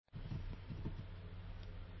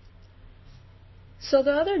So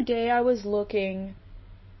the other day I was looking,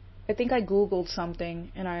 I think I Googled something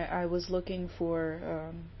and I was looking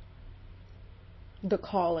for the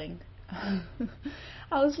calling.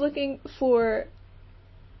 I was looking for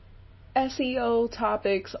SEO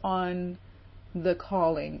topics on the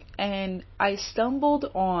calling, and I stumbled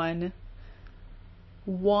on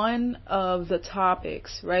one of the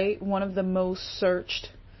topics, right? One of the most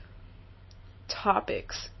searched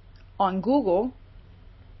topics on Google.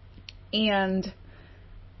 And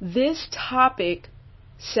this topic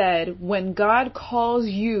said, when God calls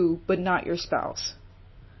you, but not your spouse.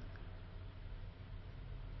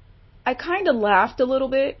 I kind of laughed a little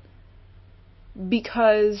bit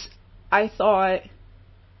because I thought,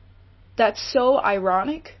 that's so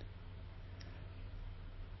ironic.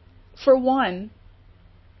 For one,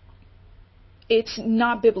 it's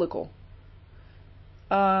not biblical.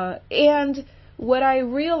 And what I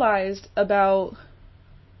realized about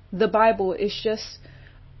the Bible is just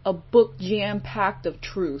a book jam-packed of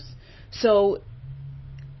truth. So,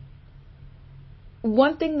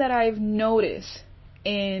 one thing that I've noticed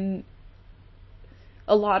in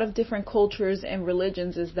a lot of different cultures and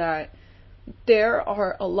religions is that there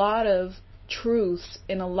are a lot of truths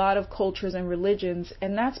in a lot of cultures and religions,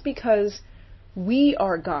 and that's because we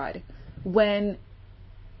are God. When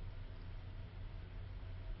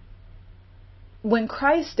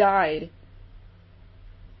Christ died,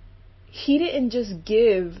 He didn't just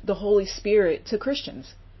give the Holy Spirit to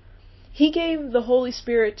Christians. He gave the Holy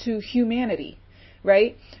Spirit to humanity,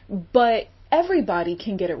 right? But everybody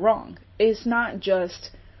can get it wrong. It's not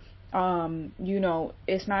just,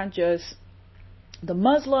 it's not just the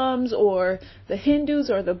Muslims or the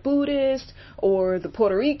Hindus or the Buddhists or the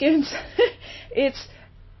Puerto Ricans. It's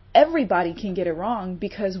everybody can get it wrong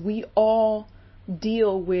because we all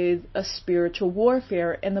deal with a spiritual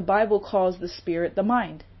warfare, and the Bible calls the spirit the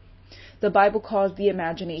mind. The Bible calls the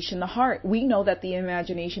imagination the heart. We know that the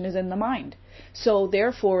imagination is in the mind. So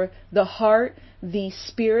therefore, the heart, the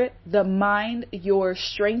spirit, the mind, your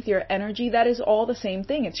strength, your energy, that is all the same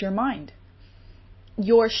thing. It's your mind.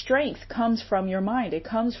 Your strength comes from your mind. It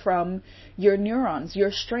comes from your neurons.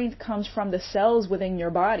 Your strength comes from the cells within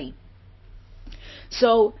your body.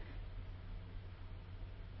 So,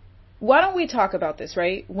 why don't we talk about this,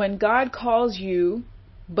 right? When God calls you,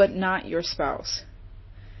 but not your spouse.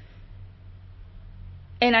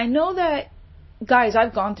 And I know that, guys,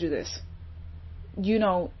 I've gone through this.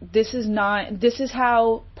 This is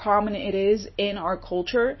how prominent it is in our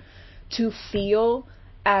culture to feel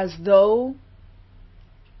as though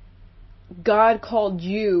God called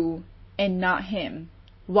you and not him.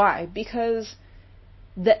 Why? Because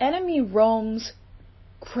the enemy roams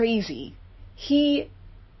crazy. He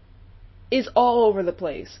is all over the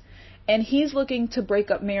place. And he's looking to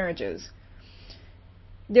break up marriages.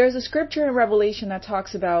 There's a scripture in Revelation that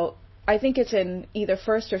talks about, I think it's in either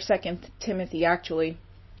 1st or 2nd Timothy actually,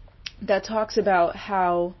 that talks about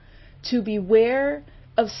how to beware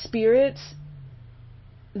of spirits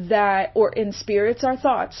that, or in spirits are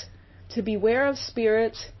thoughts, to beware of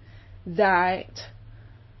spirits that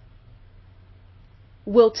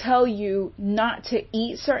will tell you not to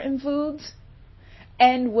eat certain foods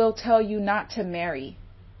and will tell you not to marry.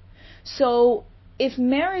 So if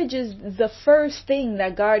marriage is the first thing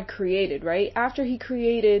that God created, right? After he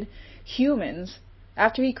created humans,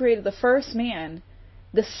 after he created the first man,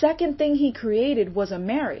 the second thing he created was a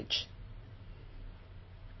marriage.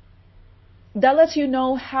 That lets you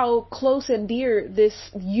know how close and dear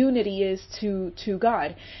this unity is to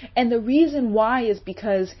God. And the reason why is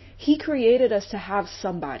because he created us to have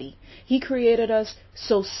somebody. He created us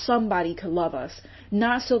so somebody could love us,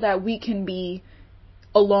 not so that we can be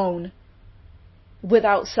alone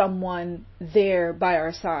without someone there by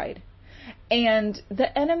our side. And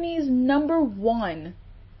the enemy's number one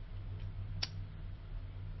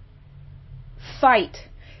fight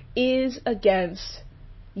is against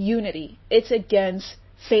unity. It's against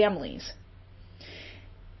families.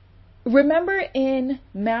 Remember in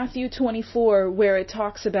Matthew 24 where it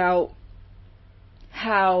talks about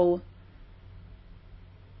how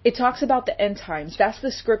it talks about the end times. That's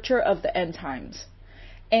the scripture of the end times.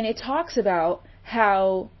 And it talks about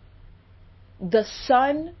how the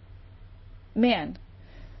Son, man,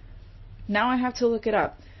 now I have to look it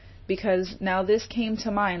up because now this came to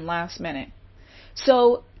mind last minute.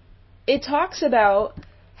 So it talks about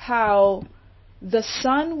how the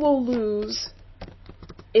sun will lose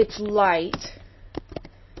its light,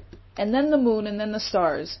 and then the moon, and then the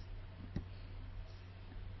stars.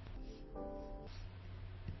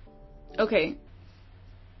 Okay,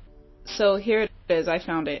 so here it is. I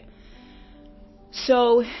found it.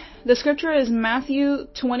 So The scripture is Matthew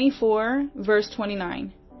 24, verse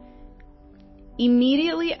 29.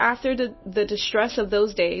 Immediately after the distress of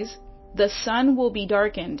those days, the sun will be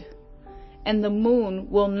darkened, and the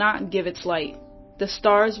moon will not give its light. The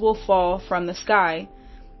stars will fall from the sky,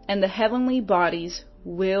 and the heavenly bodies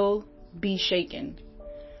will be shaken.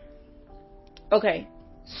 Okay,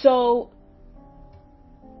 so,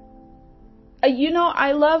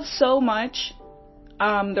 I love so much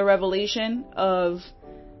the revelation of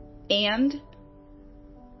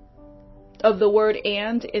the word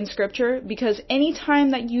and in scripture, because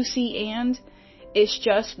anytime that you see and, it's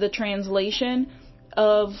just the translation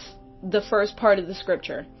of the first part of the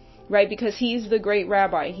scripture, right? Because he's the great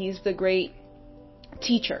rabbi, he's the great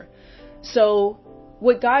teacher. So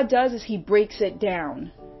what God does is he breaks it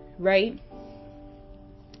down, right?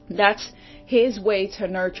 That's his way to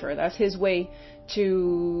nurture. That's his way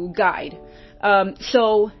to guide.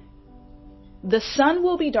 So the sun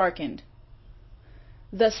will be darkened.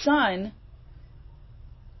 The sun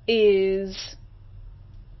is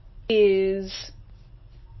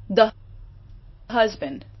the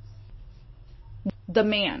husband, the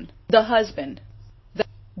man, the husband,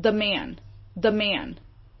 the man,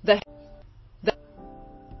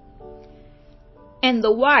 and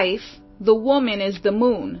the wife, the woman, is the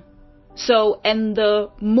moon. So, and the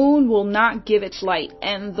moon will not give its light,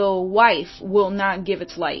 and the wife will not give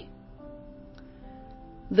its light.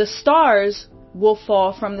 The stars will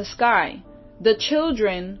fall from the sky. The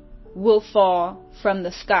children will fall from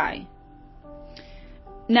the sky.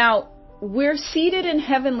 Now, we're seated in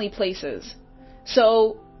heavenly places.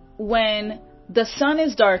 So, when the sun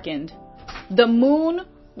is darkened, the moon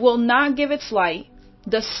will not give its light,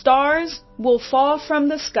 the stars will fall from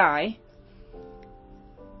the sky,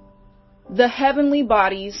 the heavenly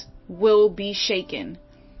bodies will be shaken.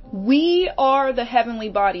 We are the heavenly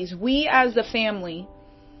bodies. We as the family,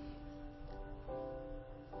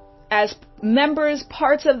 as members,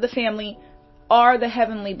 parts of the family, are the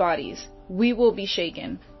heavenly bodies. We will be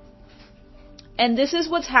shaken. And this is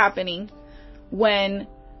what's happening when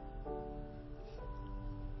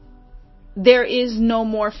there is no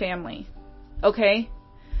more family. Okay?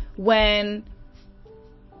 When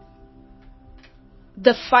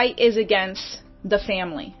the fight is against the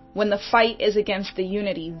family. When the fight is against the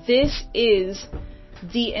unity. This is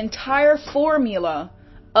the entire formula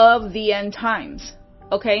of the end times.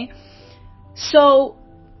 Okay? So,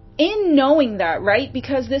 in knowing that, right?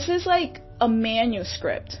 Because this is like a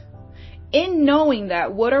manuscript. In knowing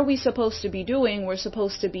that, what are we supposed to be doing? We're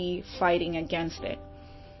supposed to be fighting against it.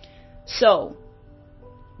 So,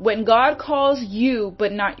 when God calls you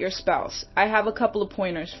but not your spouse, I have a couple of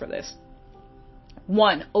pointers for this.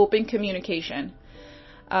 1, open communication.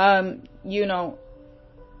 Some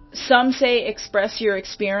say express your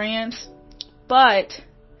experience, but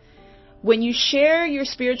when you share your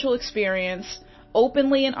spiritual experience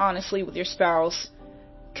openly and honestly with your spouse,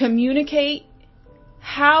 communicate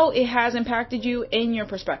how it has impacted you in your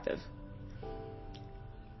perspective.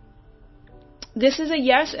 This is a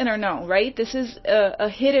yes and a no, right? This is a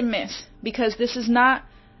hit and miss, because this is not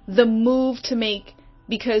the move to make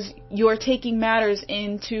because you're taking matters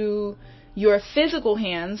into your physical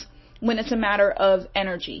hands when it's a matter of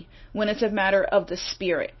energy, when it's a matter of the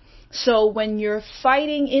spirit. So when you're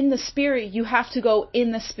fighting in the spirit, you have to go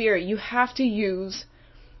in the spirit. You have to use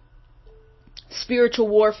spiritual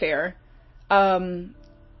warfare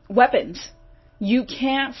weapons. You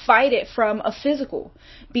can't fight it from a physical,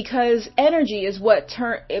 because energy is what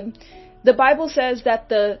the Bible says that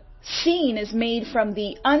the seen is made from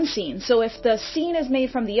the unseen. So if the seen is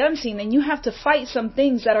made from the unseen, then you have to fight some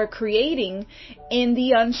things that are creating in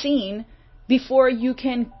the unseen before you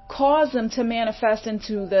can cause them to manifest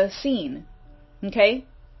into the seen. Okay?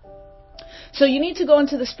 So you need to go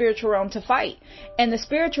into the spiritual realm to fight. And the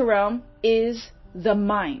spiritual realm is the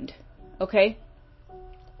mind. Okay?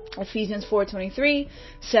 Ephesians 4:23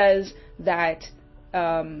 says that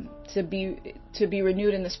to be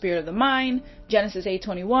renewed in the spirit of the mind. Genesis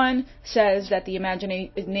 8:21 says that the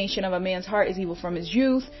imagination of a man's heart is evil from his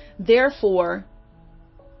youth. Therefore,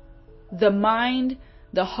 the mind,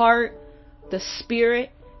 the heart, the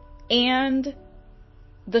spirit, and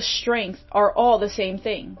the strength are all the same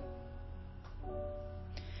thing.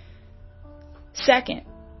 Second,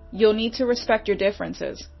 you'll need to respect your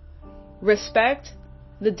differences. Respect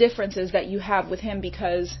the differences that you have with him,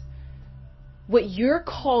 because what you're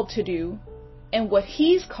called to do and what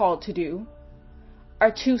he's called to do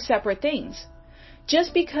are two separate things.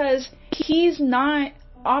 Just because he's not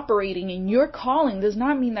operating in your calling does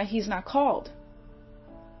not mean that he's not called.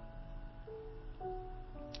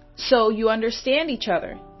 So you understand each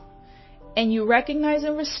other. and you recognize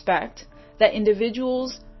and respect that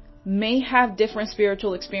individuals may have different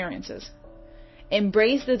spiritual experiences.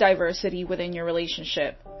 Embrace the diversity within your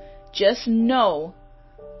relationship. Just know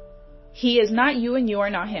he is not you and you are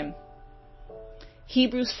not him.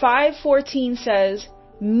 Hebrews 5:14 says,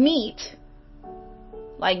 meat,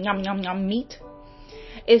 like yum yum yum meat,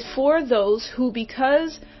 is for those who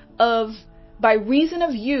by reason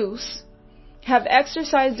of use, have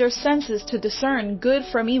exercised their senses to discern good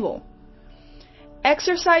from evil.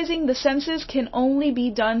 Exercising the senses can only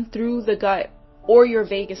be done through the gut or your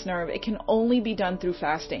vagus nerve. It can only be done through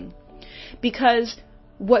fasting. Because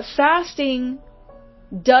what fasting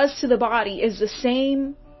does to the body is the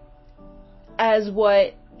same as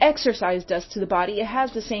what exercise does to the body. It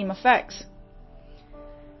has the same effects.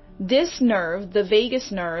 This nerve, the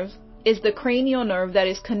vagus nerve, is the cranial nerve that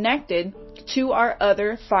is connected to our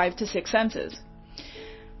other 5 to 6 senses.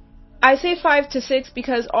 I say 5 to 6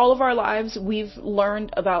 because all of our lives we've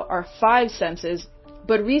learned about our 5 senses,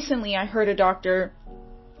 but recently I heard a doctor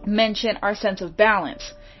mention our sense of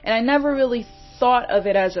balance, and I never really thought of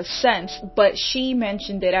it as a sense, but she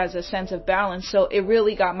mentioned it as a sense of balance, so it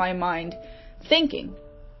really got my mind thinking.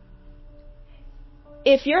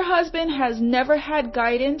 If your husband has never had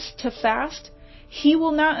guidance to fast, he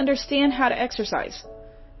will not understand how to exercise.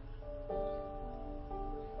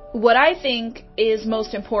 What I think is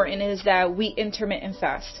most important is that we intermittent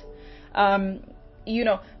fast.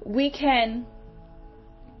 We can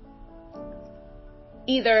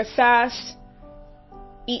either fast,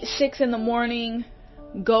 eat 6 in the morning,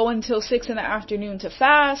 go until 6 in the afternoon to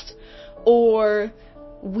fast, or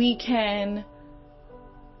we can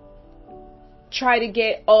try to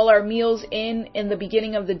get all our meals in the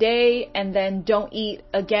beginning of the day and then don't eat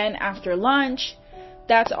again after lunch.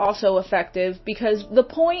 That's also effective, because the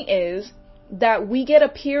point is that we get a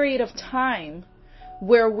period of time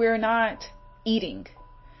where we're not eating,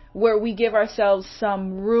 where we give ourselves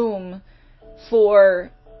some room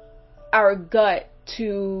for our gut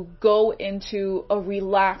to go into a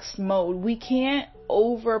relaxed mode. We can't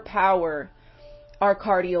overpower our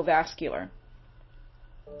cardiovascular,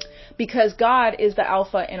 because God is the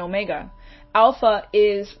Alpha and Omega. Alpha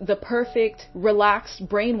is the perfect relaxed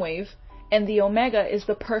brainwave, and the Omega is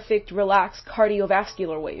the perfect relaxed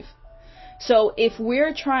cardiovascular wave. So if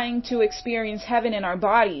we're trying to experience heaven in our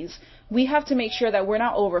bodies, we have to make sure that we're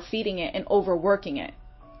not overfeeding it and overworking it.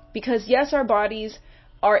 Because yes, our bodies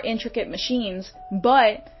are intricate machines,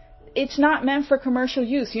 but it's not meant for commercial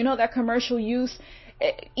use. You know that commercial use,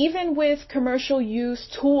 even with commercial use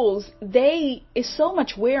tools, is so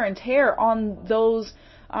much wear and tear on those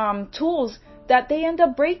tools that they end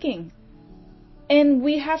up breaking. And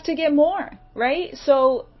we have to get more, right?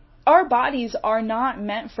 So our bodies are not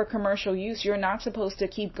meant for commercial use. You're not supposed to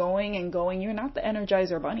keep going and going. You're not the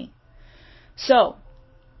Energizer Bunny. So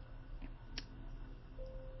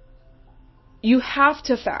you have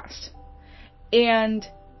to fast. And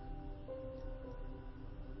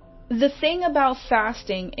the thing about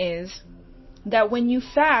fasting is that when you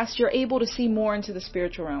fast, you're able to see more into the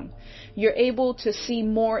spiritual realm. You're able to see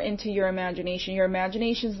more into your imagination. Your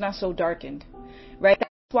imagination's not so darkened, right?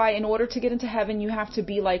 That's why in order to get into heaven, you have to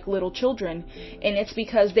be like little children. And it's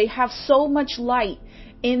because they have so much light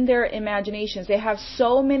in their imaginations. They have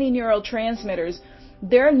so many neurotransmitters.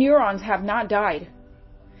 Their neurons have not died.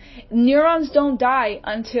 Neurons don't die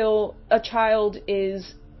until a child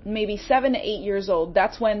is maybe 7 to 8 years old.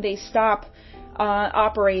 That's when they stop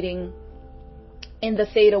operating in the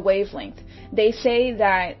theta wavelength. They say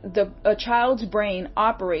that a child's brain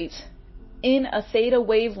operates in a theta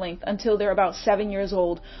wavelength until they're about 7 years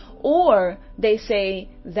old, or they say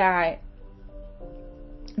that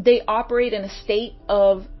they operate in a state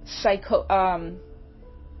of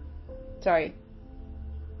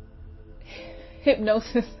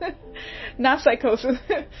hypnosis, not psychosis.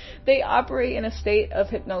 They operate in a state of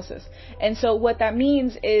hypnosis. And so what that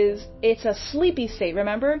means is it's a sleepy state.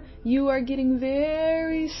 Remember, you are getting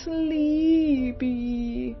very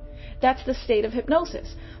sleepy. That's the state of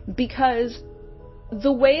hypnosis. Because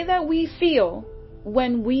the way that we feel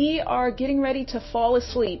when we are getting ready to fall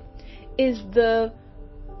asleep is the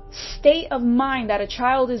state of mind that a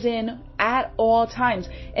child is in at all times.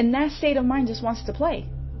 And that state of mind just wants to play.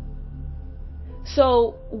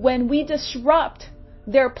 So when we disrupt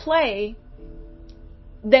their play,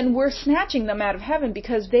 then we're snatching them out of heaven,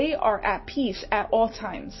 because they are at peace at all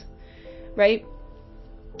times, right?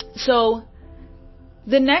 So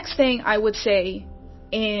the next thing I would say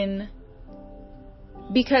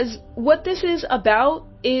because what this is about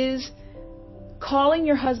is calling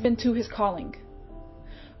your husband to his calling.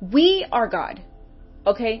 We are God,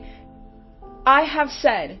 okay? I have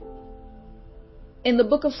said in the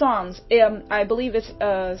book of Psalms, I believe it's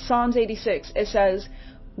Psalms 86, it says,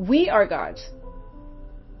 we are gods.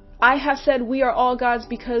 I have said we are all gods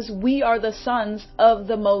because we are the sons of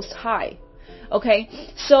the Most High. Okay,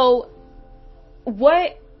 so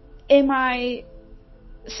what am I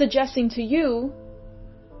suggesting to you?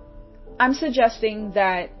 I'm suggesting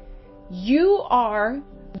that you are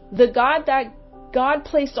the God that God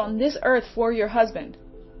placed on this earth for your husband.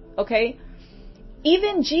 Okay?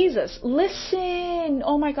 Even Jesus, listen.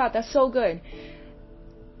 Oh my God, that's so good.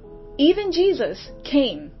 Even Jesus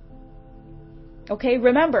came. Okay?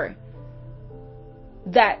 Remember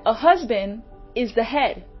that a husband is the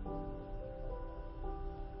head.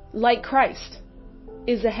 Like Christ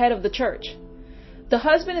is the head of the church. The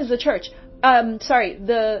husband is the church.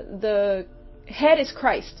 The head is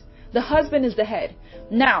Christ. The husband is the head.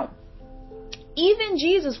 Now, even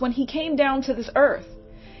Jesus, when he came down to this earth,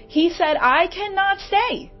 he said, I cannot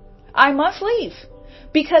stay. I must leave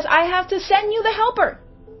because I have to send you the helper.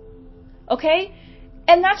 Okay?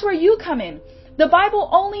 And that's where you come in. The Bible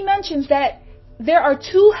only mentions that there are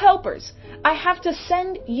two helpers. I have to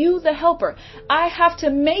send you the helper. I have to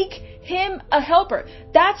make him a helper.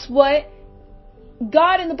 That's what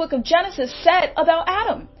God in the book of Genesis said about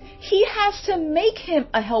Adam. He has to make him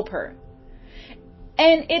a helper.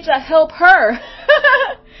 And it's a help her.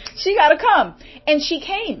 She got to come. And she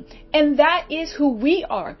came. And that is who we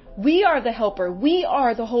are. We are the helper. We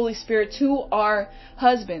are the Holy Spirit to our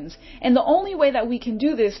husbands. And the only way that we can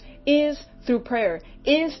do this is through prayer.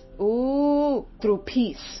 Through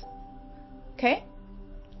peace. Okay?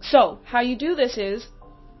 So, how you do this is,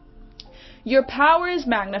 your power is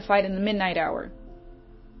magnified in the midnight hour.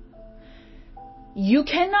 You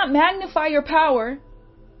cannot magnify your power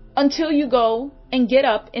until you go and get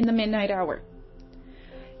up in the midnight hour.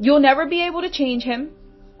 You'll never be able to change him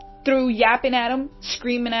through yapping at him,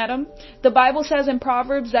 screaming at him. The Bible says in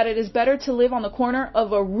Proverbs that it is better to live on the corner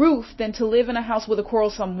of a roof than to live in a house with a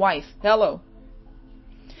quarrelsome wife. Hello.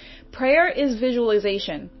 Prayer is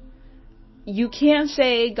visualization. You can't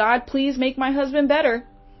say, God, please make my husband better,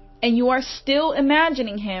 and you are still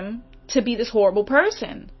imagining him to be this horrible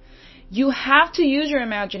person. You have to use your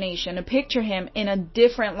imagination to picture him in a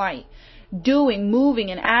different light, doing, moving,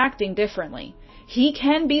 and acting differently. He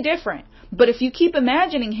can be different, but if you keep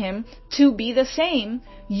imagining him to be the same,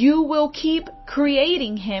 you will keep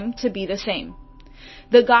creating him to be the same.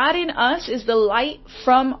 The God in us is the light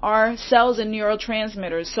from our cells and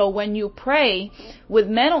neurotransmitters. So when you pray with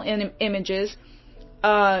mental images,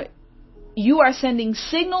 you are sending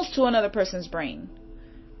signals to another person's brain.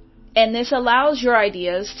 And this allows your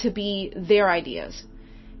ideas to be their ideas.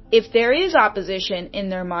 If there is opposition in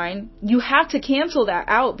their mind, you have to cancel that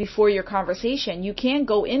out before your conversation. You can't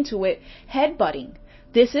go into it headbutting.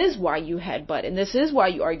 This is why you headbutt, and this is why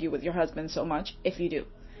you argue with your husband so much, if you do.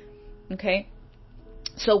 Okay?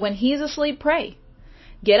 So when he's asleep, pray.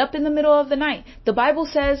 Get up in the middle of the night. The Bible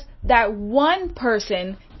says that one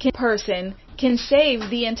person can save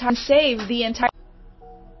the entire.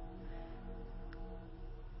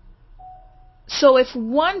 So if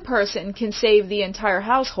one person can save the entire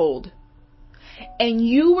household, and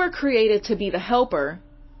you were created to be the helper,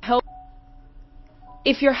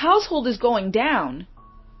 if your household is going down,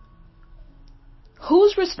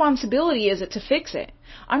 whose responsibility is it to fix it?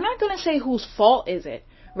 I'm not going to say whose fault is it,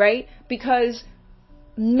 right? Because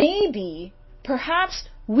perhaps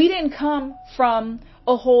we didn't come from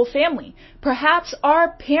a whole family. Perhaps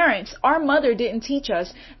our parents, our mother didn't teach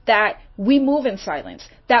us that we move in silence,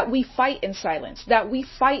 that we fight in silence, that we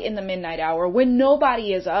fight in the midnight hour when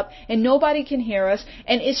nobody is up and nobody can hear us,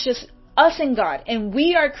 and it's just us and God, and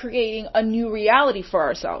we are creating a new reality for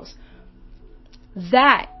ourselves.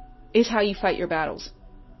 That is how you fight your battles.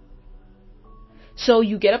 So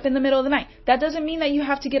you get up in the middle of the night. That doesn't mean that you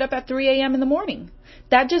have to get up at 3 a.m. in the morning.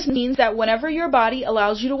 That just means that whenever your body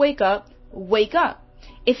allows you to wake up, wake up.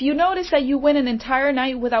 If you notice that you went an entire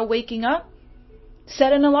night without waking up,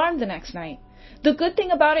 set an alarm the next night. The good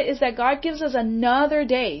thing about it is that God gives us another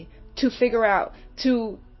day to figure out,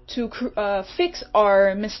 to fix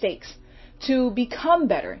our mistakes, to become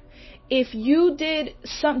better. If you did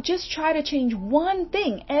just try to change one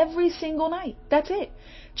thing every single night. That's it.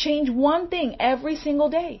 Change one thing every single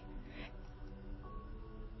day.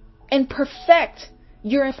 And perfect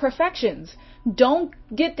your imperfections. Don't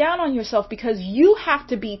get down on yourself because you have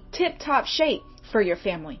to be tip-top shape for your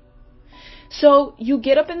family. So you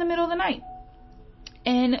get up in the middle of the night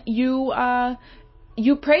and you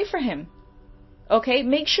pray for him. Okay,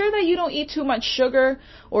 make sure that you don't eat too much sugar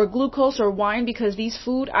or glucose or wine because these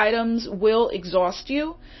food items will exhaust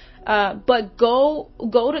you. But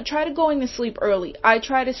try to going to sleep early. I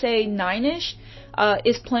try to say 9-ish.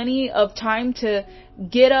 is plenty of time to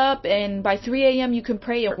get up, and by 3 a.m. you can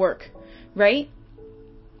pray at work, right?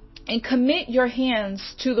 And commit your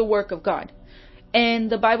hands to the work of God. And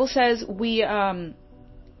the Bible says we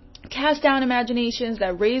cast down imaginations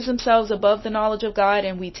that raise themselves above the knowledge of God,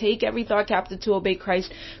 and we take every thought captive to obey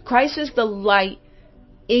Christ. Christ is the light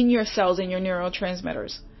in your cells, in your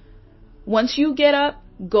neurotransmitters. Once you get up,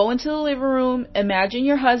 go into the living room, imagine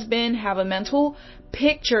your husband, have a mental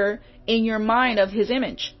picture in your mind of his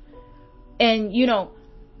image. And,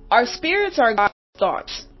 our spirits are God's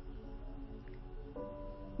thoughts.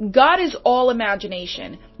 God is all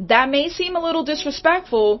imagination. That may seem a little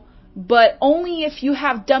disrespectful, but only if you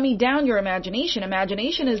have dummied down your imagination.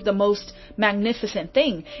 Imagination is the most magnificent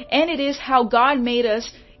thing. And it is how God made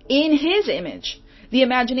us in His image. The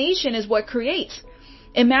imagination is what creates.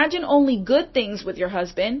 Imagine only good things with your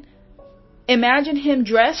husband. Imagine him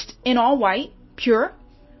dressed in all white, pure.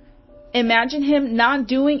 Imagine him not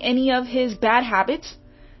doing any of his bad habits.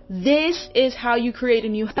 This is how you create a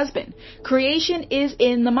new husband. Creation is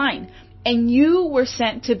in the mind, and you were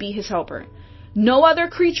sent to be his helper. No other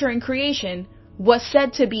creature in creation was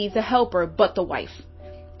said to be the helper but the wife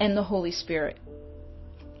and the Holy Spirit.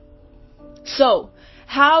 So,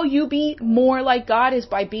 how you be more like God is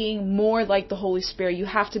by being more like the Holy Spirit. You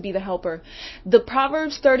have to be the helper. The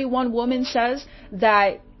Proverbs 31 woman says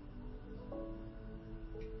that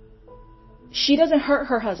she doesn't hurt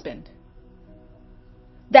her husband.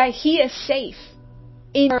 That he is safe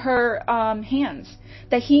in her hands.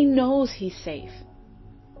 That he knows he's safe.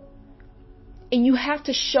 And you have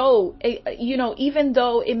to show, even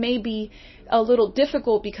though it may be a little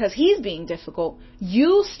difficult because he's being difficult,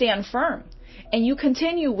 you stand firm. And you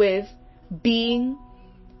continue with being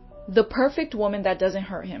the perfect woman that doesn't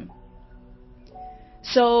hurt him.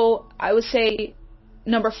 So I would say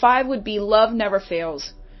number 5 would be love never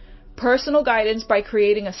fails. Personal guidance by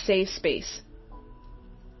creating a safe space.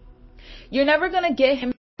 You're never going to get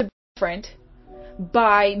him to be different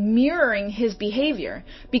by mirroring his behavior.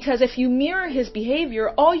 Because if you mirror his behavior,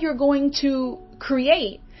 all you're going to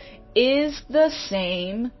create is the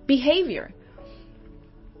same behavior.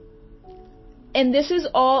 And this is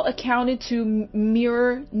all accounted to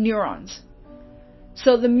mirror neurons.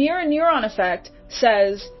 So the mirror neuron effect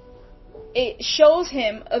says it shows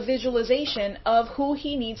him a visualization of who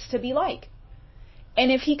he needs to be like.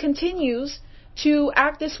 And if he continues to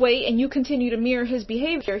act this way and you continue to mirror his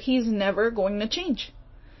behavior, he's never going to change.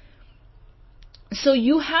 So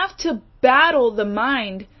you have to battle the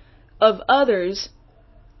mind of others,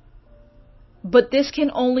 but this can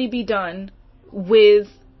only be done with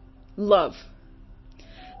love.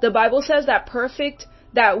 The Bible says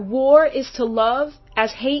that war is to love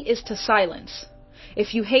as hate is to silence.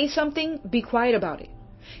 If you hate something, be quiet about it.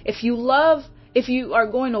 If you are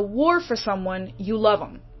going to war for someone, you love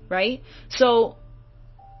them, right? So,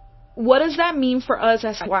 what does that mean for us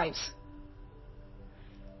as wives?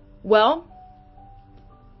 Well,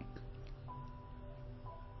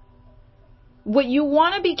 what you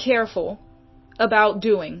want to be careful about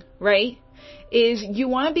doing, right, is you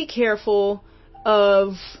want to be careful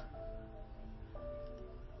of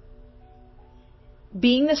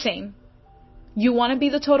being the same. You want to be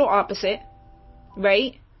the total opposite,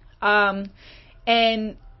 right?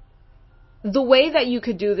 And the way that you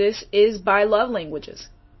could do this is by love languages.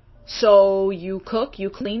 So you cook, you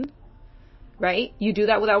clean, right? You do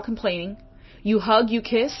that without complaining. You hug, you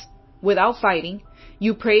kiss without fighting.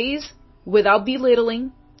 You praise without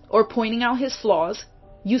belittling or pointing out his flaws.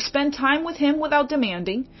 You spend time with him without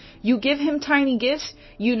demanding. You give him tiny gifts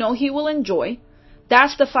you know he will enjoy.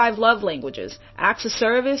 That's the 5 love languages. Acts of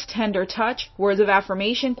service, tender touch, words of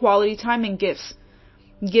affirmation, quality time, and gifts.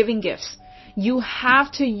 Giving gifts. You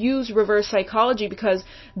have to use reverse psychology because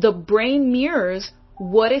the brain mirrors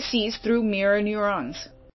what it sees through mirror neurons.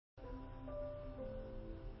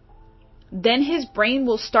 Then his brain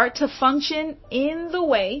will start to function in the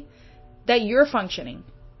way that you're functioning.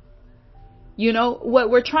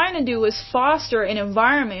 What we're trying to do is foster an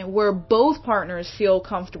environment where both partners feel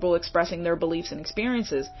comfortable expressing their beliefs and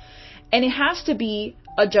experiences. And it has to be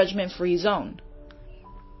a judgment-free zone.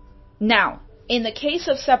 Now, in the case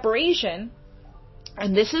of separation,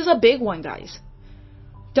 and this is a big one, guys,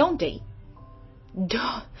 don't date.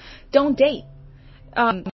 Don't date.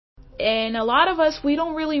 And a lot of us, we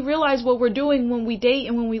don't really realize what we're doing when we date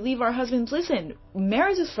and when we leave our husbands. Listen,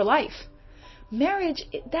 marriage is for life. Marriage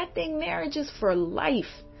is for life,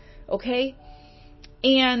 okay?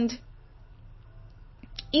 And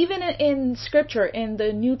even in scripture, in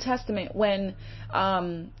the New Testament, when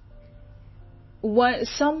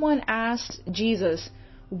someone asked Jesus,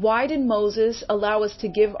 why did Moses allow us to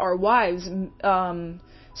give our wives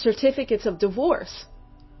certificates of divorce?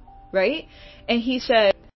 Right? And he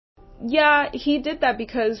said, yeah, he did that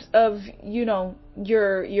because of,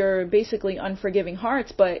 your basically unforgiving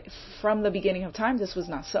hearts, but from the beginning of time, this was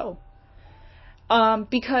not so.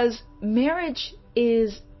 Because marriage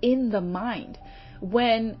is in the mind.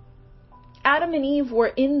 When Adam and Eve were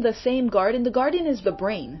in the same garden, the garden is the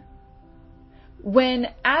brain. When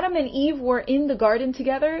Adam and Eve were in the garden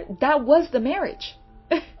together, that was the marriage.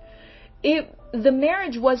 The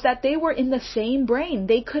marriage was that they were in the same brain.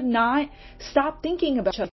 They could not stop thinking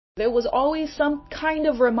about each other. There was always some kind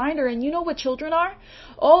of reminder. And you know what children are?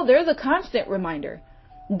 Oh, they're the constant reminder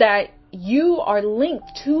that you are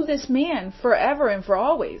linked to this man forever and for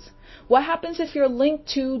always. What happens if you're linked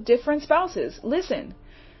to different spouses? Listen,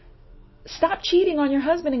 stop cheating on your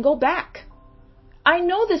husband and go back. I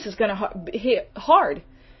know this is going to hit hard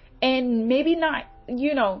and maybe not,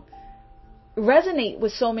 resonate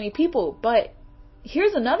with so many people. But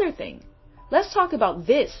here's another thing. Let's talk about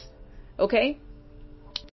this. Okay?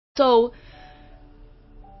 So,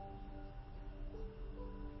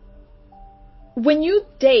 when you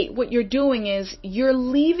date, what you're doing is you're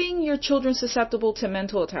leaving your children susceptible to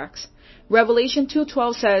mental attacks. Revelation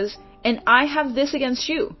 2:12 says, "And I have this against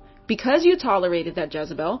you. Because you tolerated that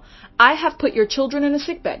Jezebel, I have put your children in a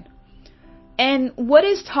sickbed." And what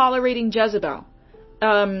is tolerating Jezebel?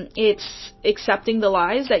 It's accepting the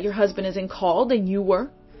lies that your husband isn't called and you were.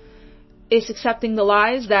 It's accepting the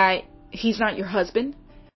lies that he's not your husband.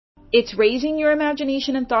 It's raising your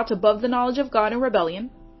imagination and thoughts above the knowledge of God in rebellion,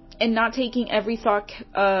 and not taking every thought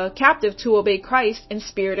captive to obey Christ in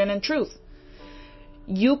spirit and in truth.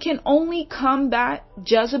 You can only combat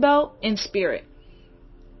Jezebel in spirit.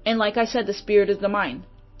 And like I said, the spirit is the mind.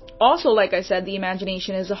 Also, like I said, the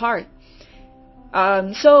imagination is the heart.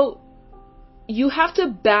 So you have to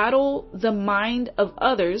battle the mind of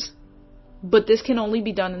others, but this can only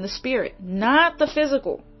be done in the spirit, not the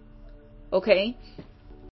physical. Okay?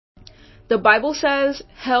 The Bible says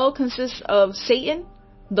hell consists of Satan,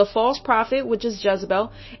 the false prophet, which is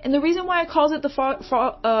Jezebel. And the reason why it calls it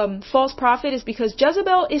the false prophet is because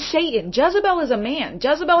Jezebel is Satan. Jezebel is a man.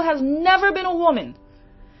 Jezebel has never been a woman.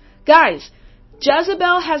 Guys,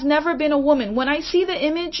 Jezebel has never been a woman. When I see the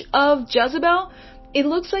image of Jezebel, it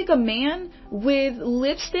looks like a man with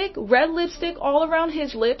lipstick, red lipstick all around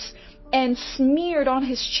his lips and smeared on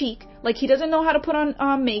his cheek, like he doesn't know how to put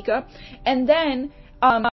on makeup. And then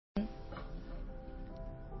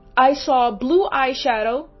I saw blue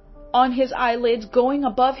eyeshadow on his eyelids going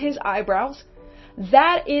above his eyebrows.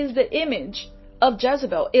 That is the image of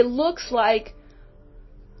Jezebel. It looks like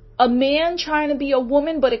a man trying to be a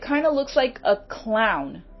woman, but it kind of looks like a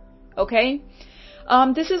clown. Okay?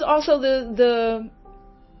 This is also the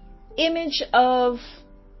image of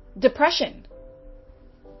depression.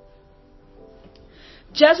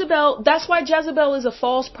 Jezebel, that's why Jezebel is a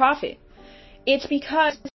false prophet. It's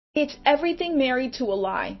because it's everything married to a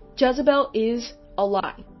lie. Jezebel is a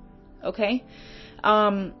lie. Okay?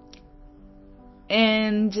 And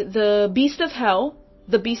the beast of hell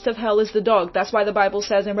is the dog. That's why the Bible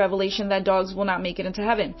says in Revelation that dogs will not make it into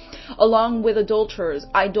heaven. Along with adulterers,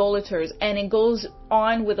 idolaters, and it goes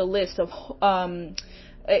on with a list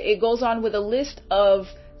of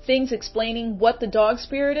things explaining what the dog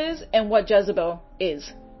spirit is and what Jezebel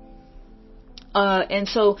is. And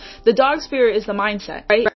so the dog spirit is the mindset,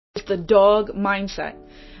 right? It's the dog mindset.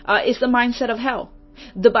 It's the mindset of hell.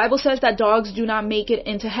 The Bible says that dogs do not make it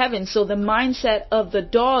into heaven. So the mindset of the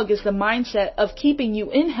dog is the mindset of keeping you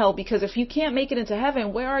in hell, because if you can't make it into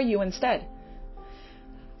heaven, where are you instead?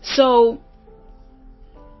 So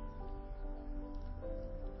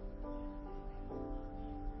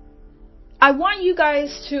I want you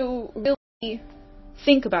guys to really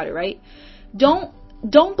think about it, right? Don't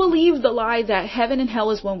believe the lie that heaven and hell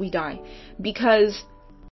is when we die, because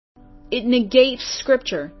it negates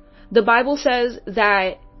scripture. The Bible says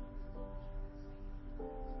that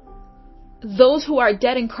those who are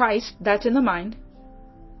dead in Christ, that's in the mind,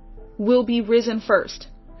 will be risen first.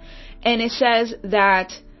 And it says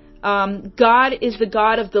that God is the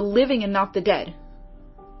God of the living and not the dead.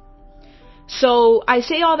 So I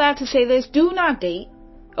say all that to say this: do not date,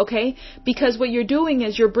 okay? Because what you're doing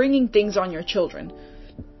is you're bringing things on your children.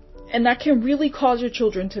 And that can really cause your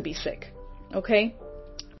children to be sick, okay?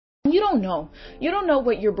 You don't know. You don't know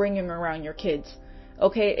what you're bringing around your kids,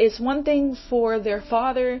 okay? It's one thing for their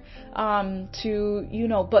father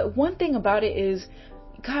but one thing about it is,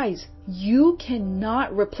 guys, you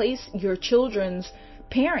cannot replace your children's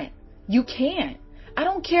parent. You can't. I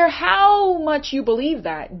don't care how much you believe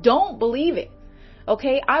that. Don't believe it,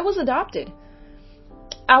 okay? I was adopted.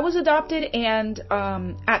 I was adopted, and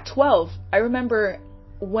at 12, I remember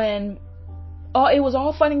when it was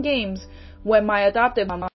all fun and games when my adopted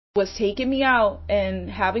mom was taking me out and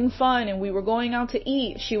having fun, and we were going out to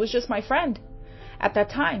eat. She was just my friend at that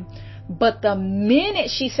time. But the minute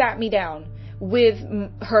she sat me down with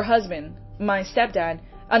her husband, my stepdad,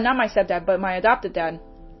 not my stepdad, but my adopted dad,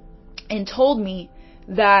 and told me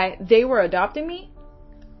that they were adopting me,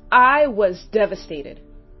 I was devastated.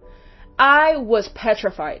 I was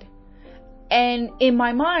petrified. And in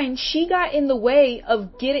my mind, she got in the way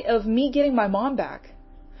of me getting my mom back.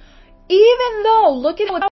 Even though, look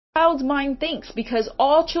at what a child's mind thinks, because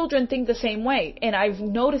all children think the same way. And I've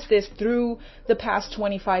noticed this through the past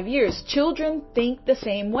 25 years. Children think the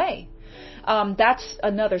same way. That's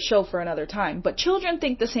another show for another time. But children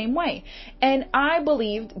think the same way. And I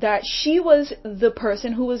believed that she was the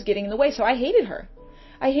person who was getting in the way. So I hated her.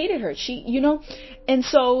 And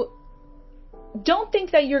so don't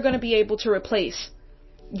think that you're going to be able to replace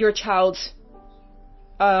your child's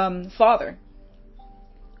father.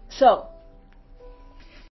 So,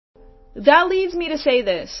 that leads me to say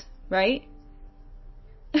this, right?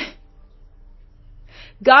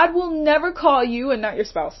 God will never call you and not your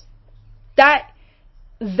spouse. That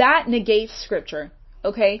negates scripture,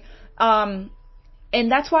 okay? And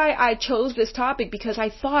that's why I chose this topic, because I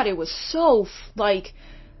thought it was so,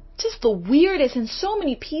 just the weirdest, and so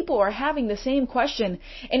many people are having the same question,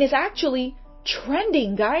 and it's actually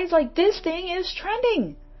trending, guys. Like, this thing is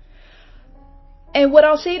trending. And what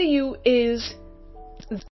I'll say to you is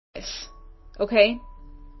this, okay?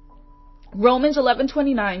 Romans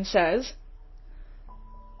 11:29 says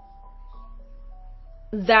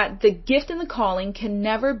that the gift and the calling can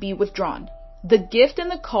never be withdrawn. The gift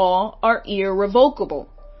and the call are irrevocable.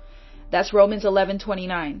 That's Romans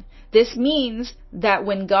 11:29. This means that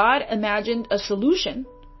when God imagined a solution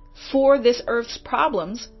for this earth's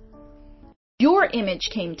problems, your image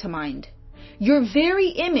came to mind. Your very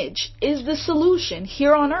image is the solution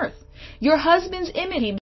here on earth. Your husband's image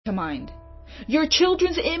came to mind. Your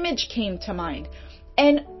children's image came to mind.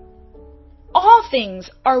 And all things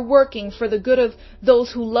are working for the good of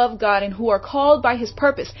those who love God and who are called by His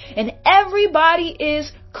purpose. And everybody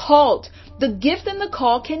is called. The gift and the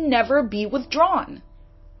call can never be withdrawn.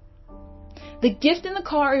 The gift and the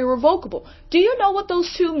call are irrevocable. Do you know what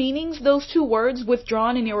those two meanings, those two words,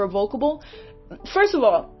 withdrawn and irrevocable? First of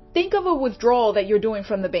all, think of a withdrawal that you're doing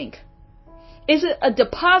from the bank. Is it a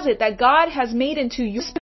deposit that God has made into your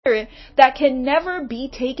spirit that can never be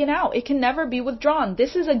taken out? It can never be withdrawn.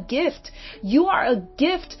 This is a gift. You are a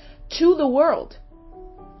gift to the world.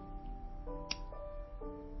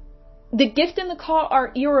 The gift and the call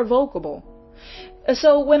are irrevocable.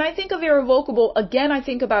 So when I think of irrevocable, again, I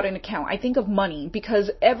think about an account. I think of money,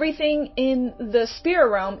 because everything in the spirit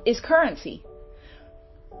realm is currency.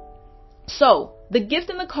 So the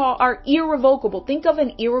gift and the call are irrevocable. Think of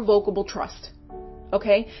an irrevocable trust.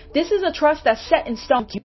 Okay? This is a trust that's set in stone.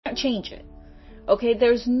 You can't change it. Okay?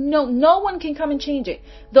 There's no one can come and change it.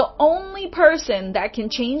 The only person that can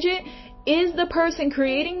change it is the person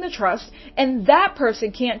creating the trust, and that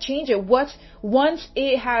person can't change it once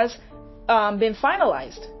it has been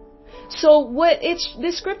finalized. So what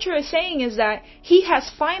this scripture is saying is that He has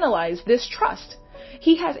finalized this trust.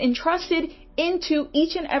 He has entrusted into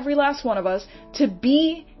each and every last one of us to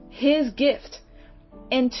be His gift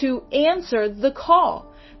and to answer the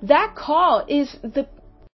call. That call is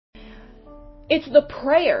it's the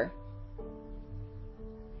prayer.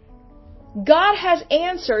 God has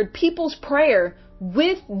answered people's prayer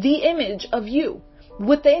with the image of you,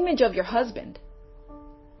 with the image of your husband.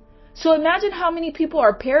 So imagine how many people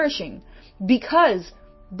are perishing because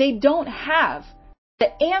they don't have the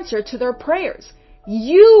answer to their prayers.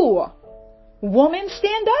 You, woman,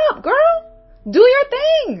 stand up, girl. Do your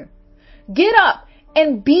thing. Get up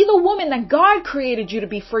and be the woman that God created you to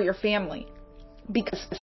be for your family. Because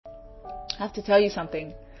I have to tell you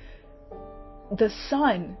something. The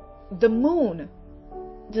sun, the moon,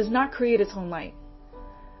 does not create its own light.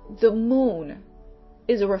 The moon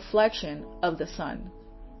is a reflection of the sun.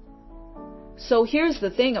 So here's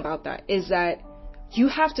the thing about that, is that you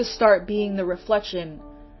have to start being the reflection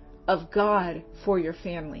of God for your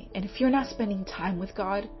family. And if you're not spending time with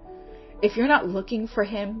God, if you're not looking for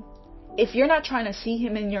Him, if you're not trying to see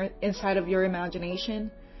Him inside of your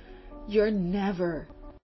imagination, you're never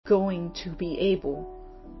going to be able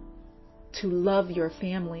to love your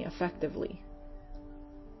family effectively.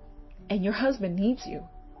 And your husband needs you.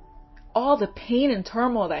 All the pain and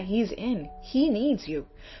turmoil that he's in, he needs you,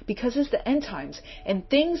 because it's the end times, and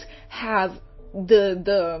things have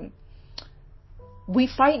the We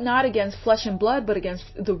fight not against flesh and blood, but against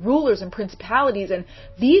the rulers and principalities. And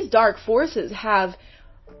these dark forces have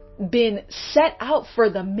been set out for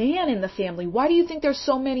the man in the family. Why do you think there's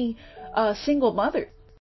so many single mothers?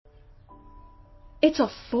 It's a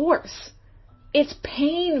force. It's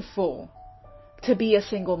painful to be a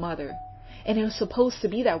single mother. And it was supposed to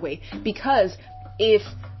be that way. Because if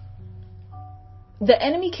the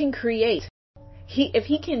enemy can create, if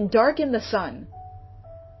he can darken the sun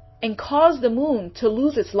and cause the moon to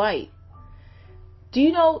lose its light, do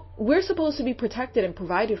you know we're supposed to be protected and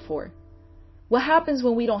provided for? What happens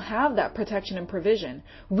when we don't have that protection and provision?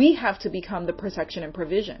 We have to become the protection and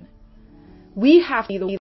provision. We have to be the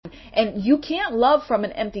one. And you can't love from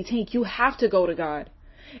an empty tank. You have to go to God.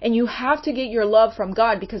 And you have to get your love from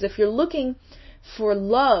God, because if you're looking for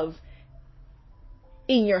love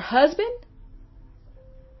in your husband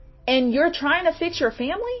and you're trying to fix your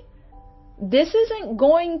family, this isn't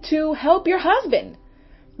going to help your husband,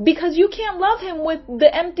 because you can't love him with the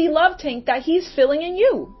empty love tank that he's filling in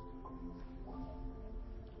you.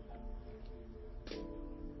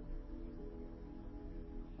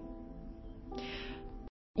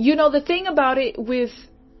 You know, the thing about it with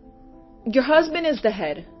your husband is the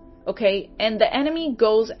head, okay? And the enemy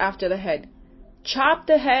goes after the head. Chop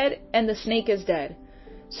the head and the snake is dead.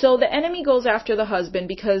 So the enemy goes after the husband,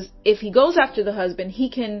 because if he goes after the husband, he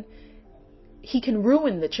can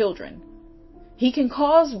ruin the children. He can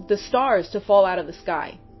cause the stars to fall out of the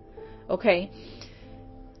sky. Okay?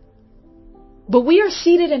 But we are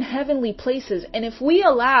seated in heavenly places, and if we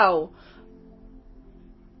allow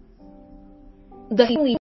the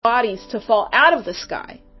heavenly bodies to fall out of the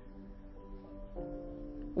sky,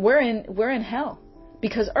 we're in hell,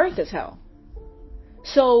 because earth is hell.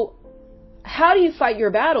 So how do you fight your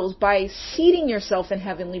battles? By seating yourself in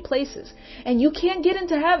heavenly places. And you can't get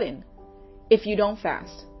into heaven if you don't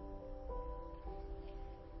fast.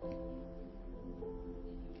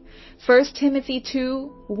 1 Timothy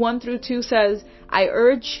 2:1-2 says, I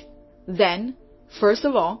urge then, first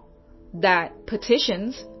of all, that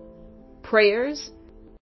petitions, prayers,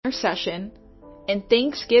 intercession, and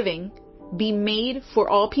thanksgiving be made for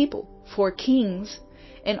all people, for kings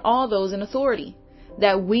and all those in authority,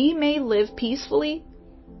 that we may live peacefully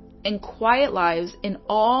and quiet lives in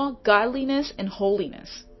all godliness and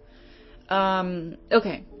holiness.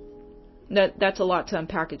 Okay. That's a lot to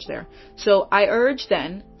unpackage there. So I urge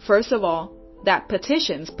then, first of all, that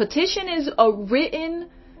petition is a written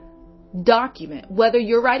document. Whether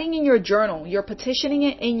you're writing in your journal, you're petitioning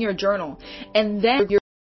it in your journal, and then you're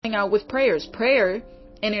going out with prayers. Prayer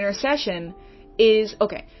and intercession is,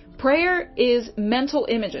 okay, prayer is mental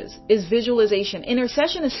images, is visualization.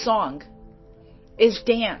 Intercession is song, is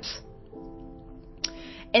dance.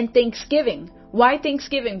 And thanksgiving. Why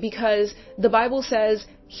thanksgiving? Because the Bible says,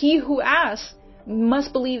 he who asks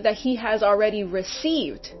must believe that he has already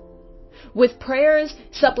received. With prayers,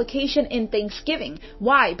 supplication, and thanksgiving.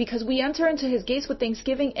 Why? Because we enter into his gates with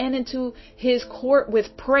thanksgiving and into his court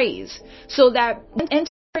with praise. So that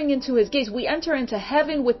entering into his gates, we enter into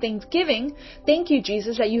heaven with thanksgiving. Thank you,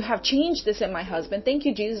 Jesus, that you have changed this in my husband. Thank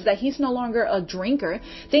you, Jesus, that he's no longer a drinker.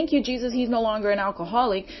 Thank you, Jesus, he's no longer an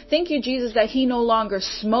alcoholic. Thank you, Jesus, that he no longer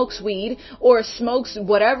smokes weed or smokes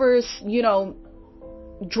whatever,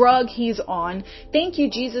 drug he's on. Thank you,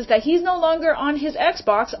 Jesus, that he's no longer on his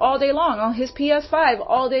Xbox all day long, on his PS5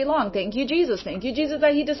 all day long. Thank you, Jesus. Thank you, Jesus,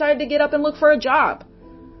 that he decided to get up and look for a job.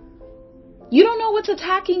 You don't know what's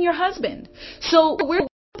attacking your husband. So what we're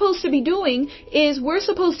supposed to be doing is we're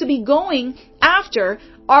supposed to be going after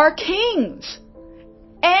our kings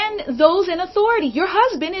and those in authority. Your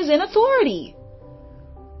husband is in authority.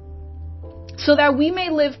 So that we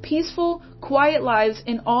may live peaceful, quiet lives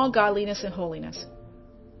in all godliness and holiness.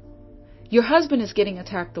 Your husband is getting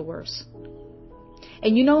attacked the worst.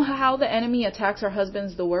 And you know how the enemy attacks our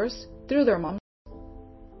husbands the worst? Through their mom.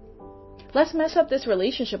 Let's mess up this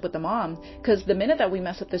relationship with the mom. Because the minute that we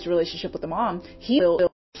mess up this relationship with the mom, he will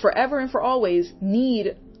forever and for always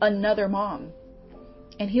need another mom.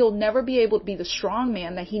 And he'll never be able to be the strong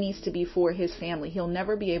man that he needs to be for his family. He'll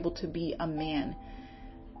never be able to be a man.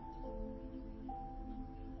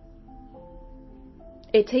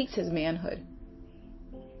 It takes his manhood.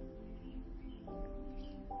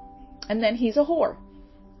 And then he's a whore.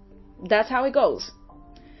 That's how it goes.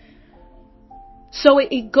 So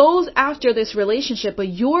it goes after this relationship, but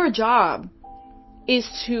your job is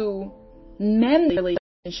to mend the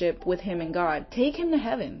relationship with him and God. Take him to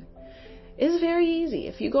heaven. It's very easy.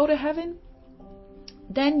 If you go to heaven,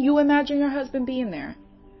 then you imagine your husband being there.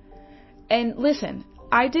 And listen,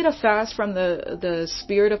 I did a fast from the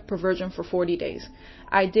spirit of perversion for 40 days.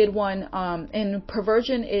 I did one, and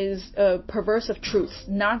perversion is perversive truth,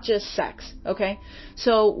 not just sex. Okay.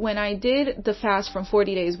 So when I did the fast from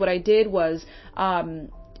 40 days, what I did was,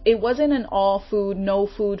 it wasn't an all food, no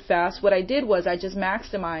food fast. What I did was I just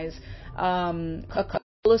maximized, a couple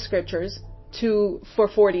of scriptures for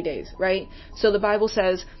 40 days, right? So the Bible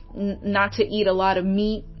says not to eat a lot of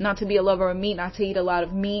meat, not to be a lover of meat, not to eat a lot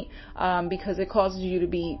of meat, because it causes you to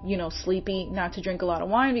be, sleepy, not to drink a lot of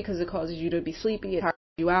wine because it causes you to be sleepy, it tires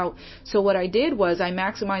you out. So what I did was I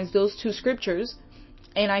maximized those two scriptures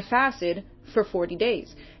and I fasted for 40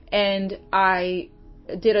 days. And I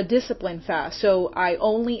did a discipline fast. So I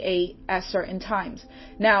only ate at certain times.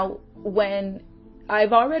 Now, when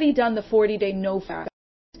I've already done the 40-day no fast,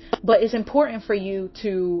 but it's important for you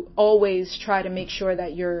to always try to make sure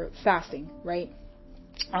that you're fasting, right?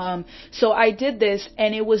 So I did this,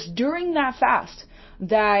 and it was during that fast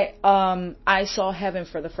that I saw heaven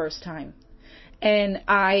for the first time. And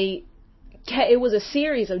it was a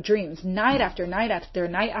series of dreams, night after night after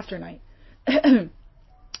night after night.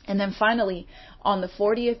 And then finally, on the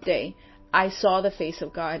 40th day, I saw the face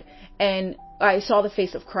of God, and I saw the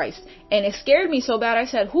face of Christ. And it scared me so bad, I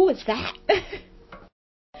said, "Who is that?"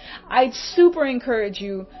 I'd super encourage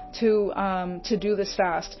you to do this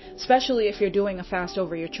fast, especially if you're doing a fast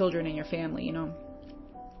over your children and your family,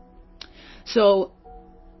 So,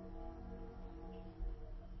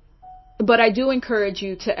 but I do encourage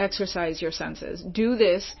you to exercise your senses. Do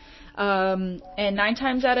this, and 9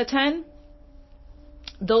 times out of 10,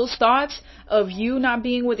 those thoughts of you not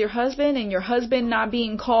being with your husband and your husband not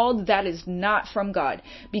being called, that is not from God,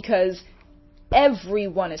 because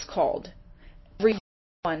everyone is called.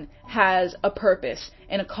 Everyone has a purpose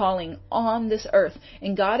and a calling on this earth.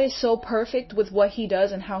 And God is so perfect with what he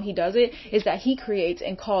does and how he does it, is that he creates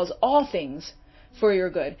and calls all things for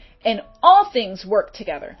your good. And all things work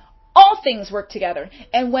together. All things work together.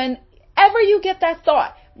 And whenever you get that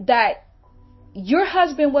thought that your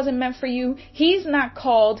husband wasn't meant for you, he's not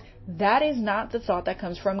called, that is not the thought that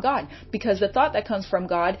comes from God. Because the thought that comes from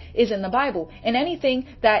God is in the Bible. And anything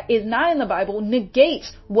that is not in the Bible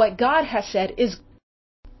negates what God has said is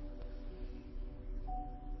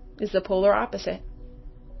the polar opposite.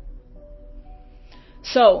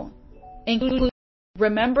 So,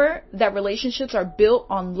 remember that relationships are built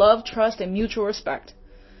on love, trust, and mutual respect.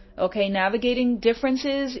 Okay, navigating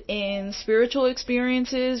differences in spiritual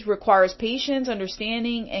experiences requires patience,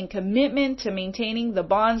 understanding, and commitment to maintaining the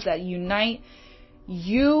bonds that unite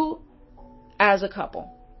you as a couple.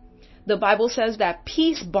 The Bible says that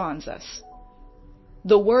peace bonds us.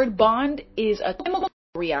 The word bond is a chemical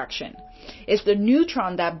reaction. It's the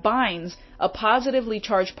neutron that binds a positively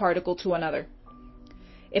charged particle to another.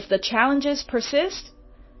 If the challenges persist,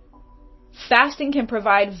 fasting can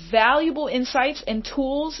provide valuable insights and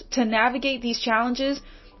tools to navigate these challenges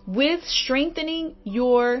with strengthening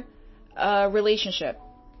your relationship.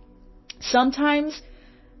 Sometimes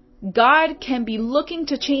God can be looking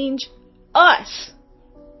to change us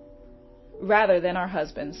rather than our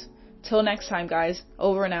husbands. Till next time, guys.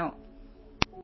 Over and out.